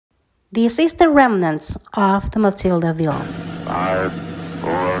This is the remnants of the Matildaville. 5,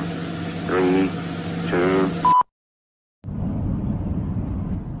 4, 3, 2.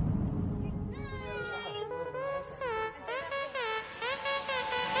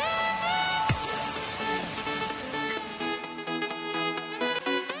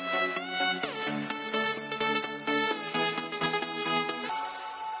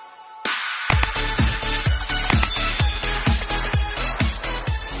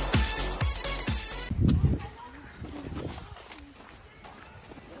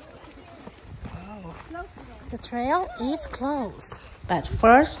 The trail is closed, but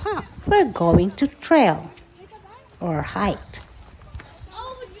first we're going to trail or hike.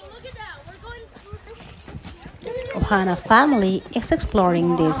 Oh, would you look at that? We're going through this. Ohana family is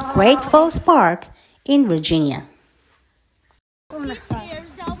exploring this Great Falls Park in Virginia. These stairs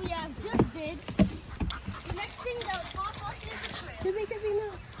that we have just did. The next thing that will pop up is the trail.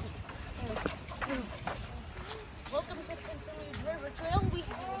 Welcome to the continued river trail.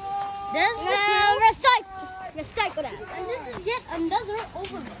 Recycle that. And this is yet another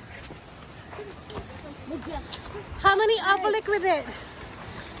overlook. How many overlook with it?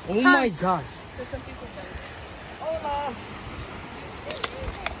 Oh my god. Hola.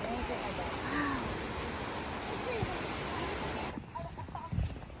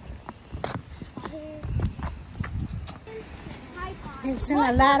 We've seen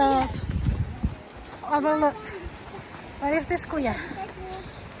a lot of overlooked. What is this, Kuya?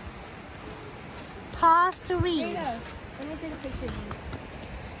 Pause to read. Let me take a picture of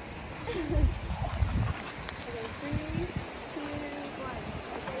you.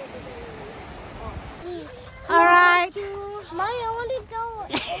 All right. Mommy, I want to go.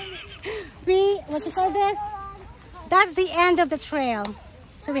 What you call this? That's the end of the trail.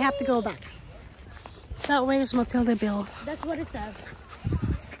 So we have to go back. That way is Matildaville. That's what it says.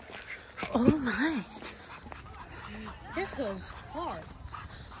 Oh my. This goes far.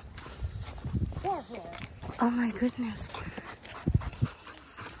 Oh my goodness.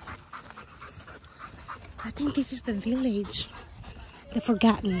 I think this is the village. The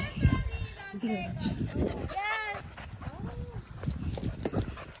forgotten village.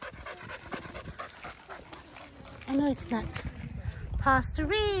 I know it's not. Pause to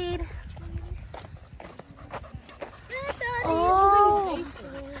read. Oh,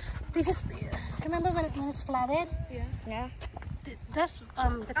 this is. Remember when it's flooded? Yeah. That's the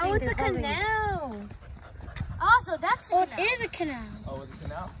thing. Oh, it's they're a holding. canal. Oh, so that's the canal. It is a canal. Oh, it's a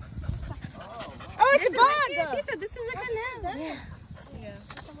canal? Oh, it's a bog. Tita, this is a canal. Yeah.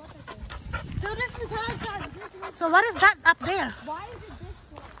 So this is how it's got. So what is that up there? Why is it this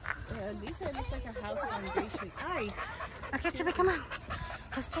way? Yeah, these said it's like a house foundation. Ice. Okay, Chibi, come on.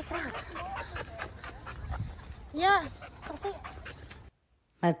 Let's check it out. Yeah.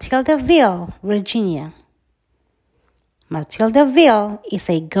 Matildaville, Virginia. Matildaville is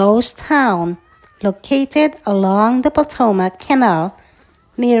a ghost town located along the Patowmack Canal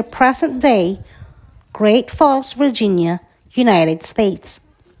near present-day Great Falls, Virginia, United States.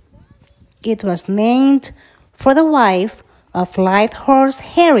 It was named for the wife of Light Horse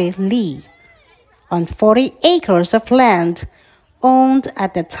Harry Lee on 40 acres of land owned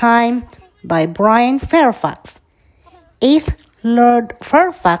at the time by Brian Fairfax, 8th Lord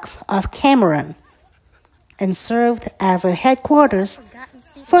Fairfax of Cameron, and served as a headquarters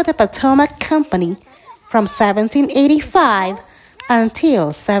for the Patowmack Company from 1785 until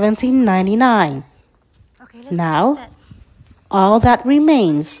 1799. Now, all that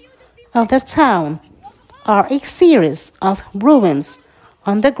remains of the town are a series of ruins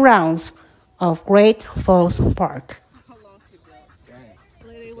on the grounds of Great Falls Park.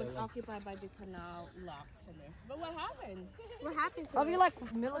 It was occupied by the canal locked. But what happened? What happened to Probably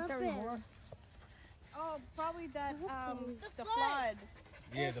like military war. Oh, probably that, the flood.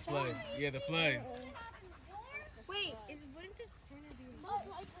 Yeah, the flood. Yeah, the flood. Wait, wouldn't this corner be most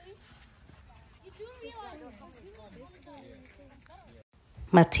likely? You do realize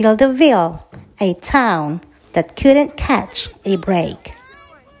Matildaville, a town that couldn't catch a break.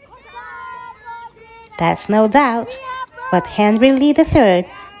 That's no doubt what Henry Lee III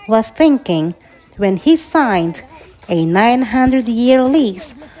was thinking when he signed a 900-year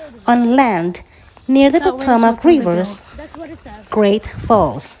lease on land near the Patowmack River's Great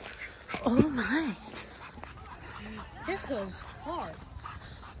Falls. Oh my. this goes far.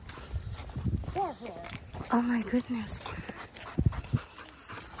 Oh my goodness.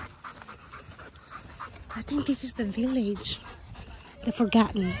 I think this is the village. The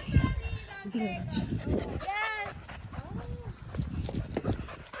forgotten village.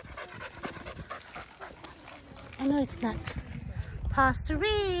 I know it's not. Pause to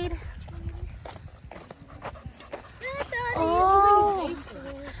read.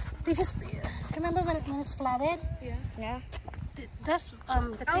 This is, remember when it's flooded? Yeah. That's the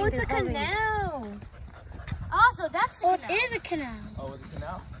thing It's they're a holding. canal. Also, that's a canal. It is a canal. Oh, it's a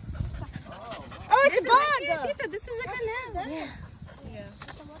canal? Oh, it's a bog. Tita, this is a canal. Yeah.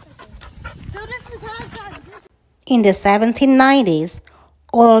 So this is how it's In the 1790s,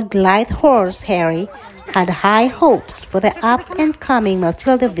 old light horse Harry had high hopes for the up-and-coming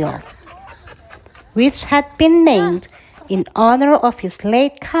Matildaville, which had been named in honor of his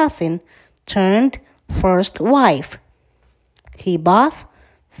late cousin turned first wife. He bought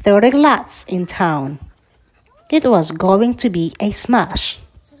 30 lots in town. It was going to be a smash.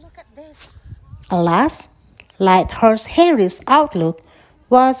 So look at this. Alas, light horse Harry's outlook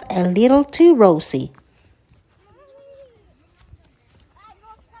was a little too rosy.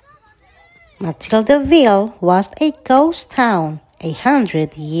 Matildaville was a ghost town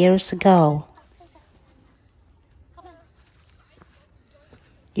 100 years ago.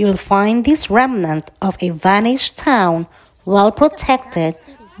 You'll find this remnant of a vanished town well protected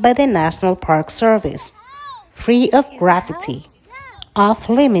by the National Park Service, free of graffiti, off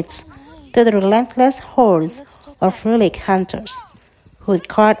limits to the relentless hordes of relic hunters who would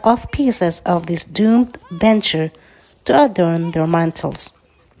cart off pieces of this doomed venture to adorn their mantles.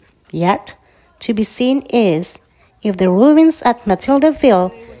 Yet, to be seen is if the ruins at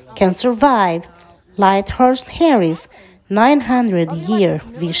Matildaville can survive Lighthorse Harry's 900-year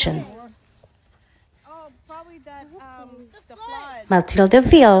vision. Oh, probably that, the flood.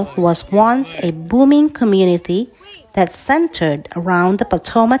 Matildaville was once a booming community that centered around the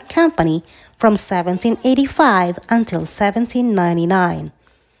Patowmack Company from 1785 until 1799.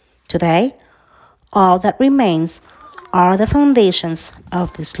 Today, all that remains are the foundations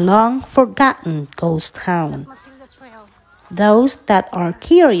of this long-forgotten ghost town. Matilda Trail. Those that are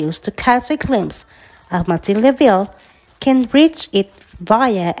curious to catch a glimpse of Matildaville can reach it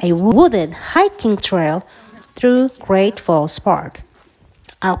via a wooded hiking trail through Great Falls Park,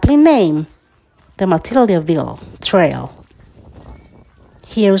 aptly named the Matildaville Trail.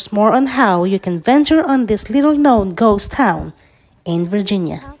 Here's more on how you can venture on this little-known ghost town in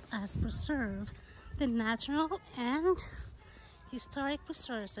Virginia. Help us preserve the natural and historic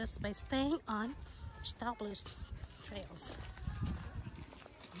resources by staying on established trails.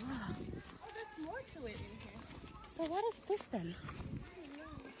 Oh, there's more to it in here. So what is this then?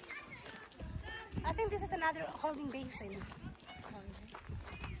 I think this is another holding basin.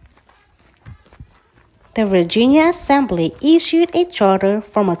 The Virginia Assembly issued a charter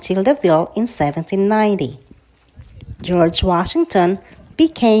for Matildaville in 1790. George Washington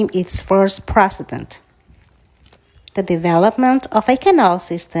became its first president. The development of a canal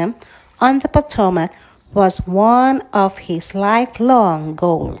system on the Patowmack was one of his lifelong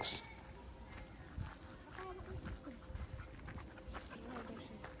goals.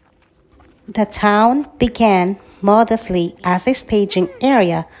 The town began modestly as a staging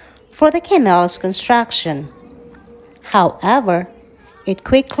area for the canal's construction. However, it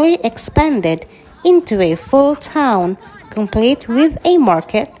quickly expanded into a full town complete with a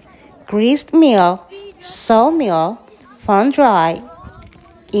market, grist mill, sawmill, foundry,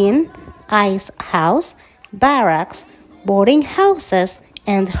 inn, ice house, barracks, boarding houses,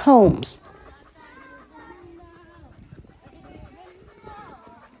 and homes.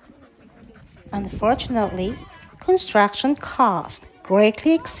 Unfortunately, construction costs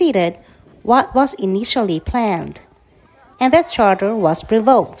greatly exceeded what was initially planned, and the charter was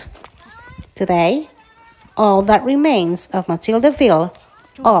revoked. Today, all that remains of Matildaville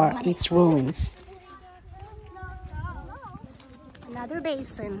are its ruins. Another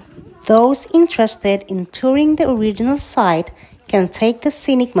basin. Those interested in touring the original site can take the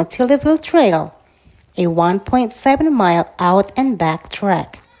scenic Matildaville Trail, a 1.7-mile out and back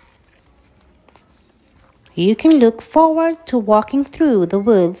trek. You can look forward to walking through the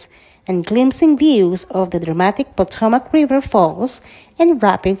woods and glimpsing views of the dramatic Patowmack River falls and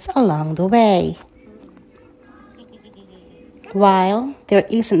rapids along the way. While there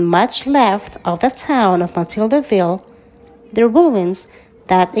isn't much left of the town of Matildaville, the ruins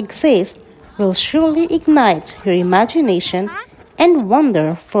that exist will surely ignite your imagination and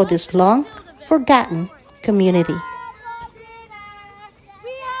wonder for this long-forgotten community.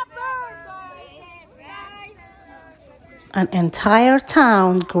 An entire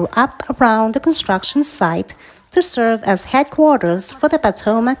town grew up around the construction site to serve as headquarters for the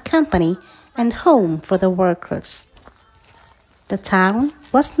Patowmack Company and home for the workers. The town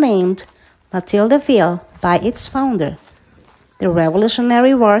was named Matildaville by its founder, the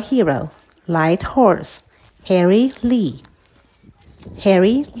Revolutionary War hero, Light Horse, Harry Lee.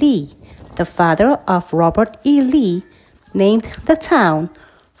 Harry Lee, the father of Robert E. Lee, named the town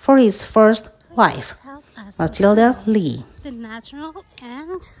for his first wife, Matildaville. The natural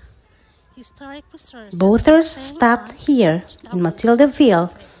and historic resources. Bothers stopped here in Matildaville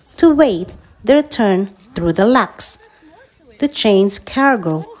to wait their turn through the locks, to change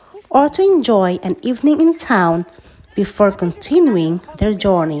cargo, or to enjoy an evening in town before continuing their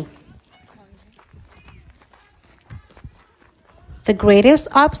journey. The greatest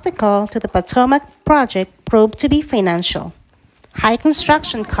obstacle to the Patowmack project proved to be financial. High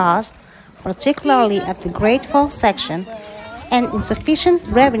construction costs, particularly at the Great Falls section, and insufficient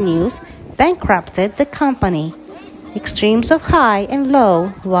revenues bankrupted the company. Extremes of high and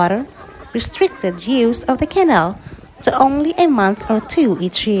low water restricted use of the canal to only a month or two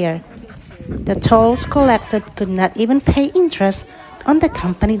each year. The tolls collected could not even pay interest on the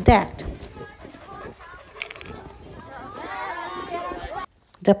company debt.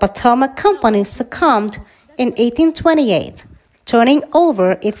 The Patowmack Company succumbed in 1828, turning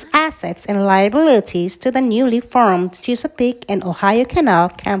over its assets and liabilities to the newly formed Chesapeake and Ohio Canal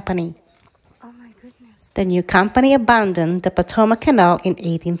Company. Oh my goodness. The new company abandoned the Patowmack Canal in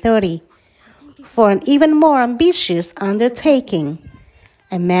 1830 for an even more ambitious undertaking,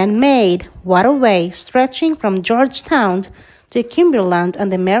 a man-made waterway stretching from Georgetown to Cumberland on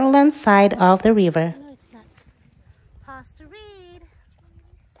the Maryland side of the river. No, it's not. Pause to read.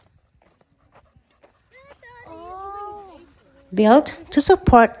 Built to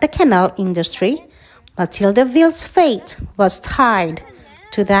support the canal industry, Matildaville's fate was tied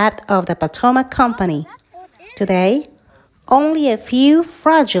to that of the Patowmack Company. Today, only a few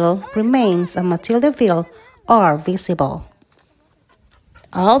fragile remains of Matildaville are visible.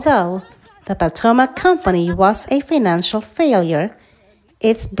 Although the Patowmack Company was a financial failure,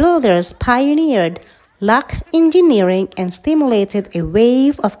 its builders pioneered lock engineering and stimulated a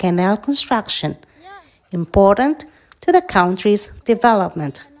wave of canal construction, important to the country's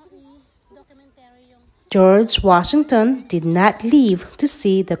development. George Washington did not live to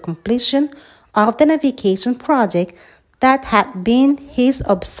see the completion of the navigation project that had been his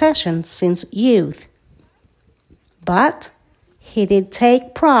obsession since youth. But he did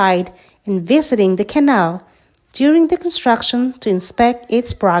take pride in visiting the canal during the construction to inspect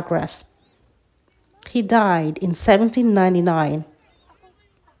its progress. He died in 1799,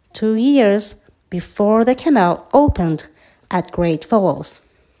 2 years before the canal opened at Great Falls.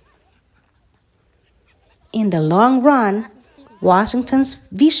 In the long run, Washington's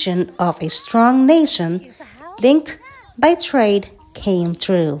vision of a strong nation linked by trade came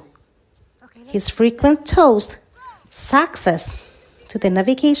true. His frequent toast, "Success to the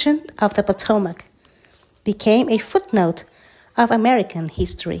navigation of the Patowmack," became a footnote of American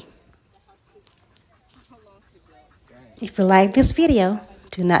history. If you like this video,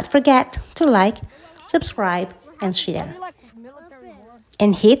 do not forget to like, subscribe, and share.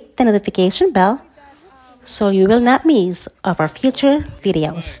 And hit the notification bell so you will not miss of our future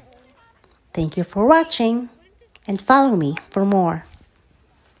videos. Thank you for watching and follow me for more.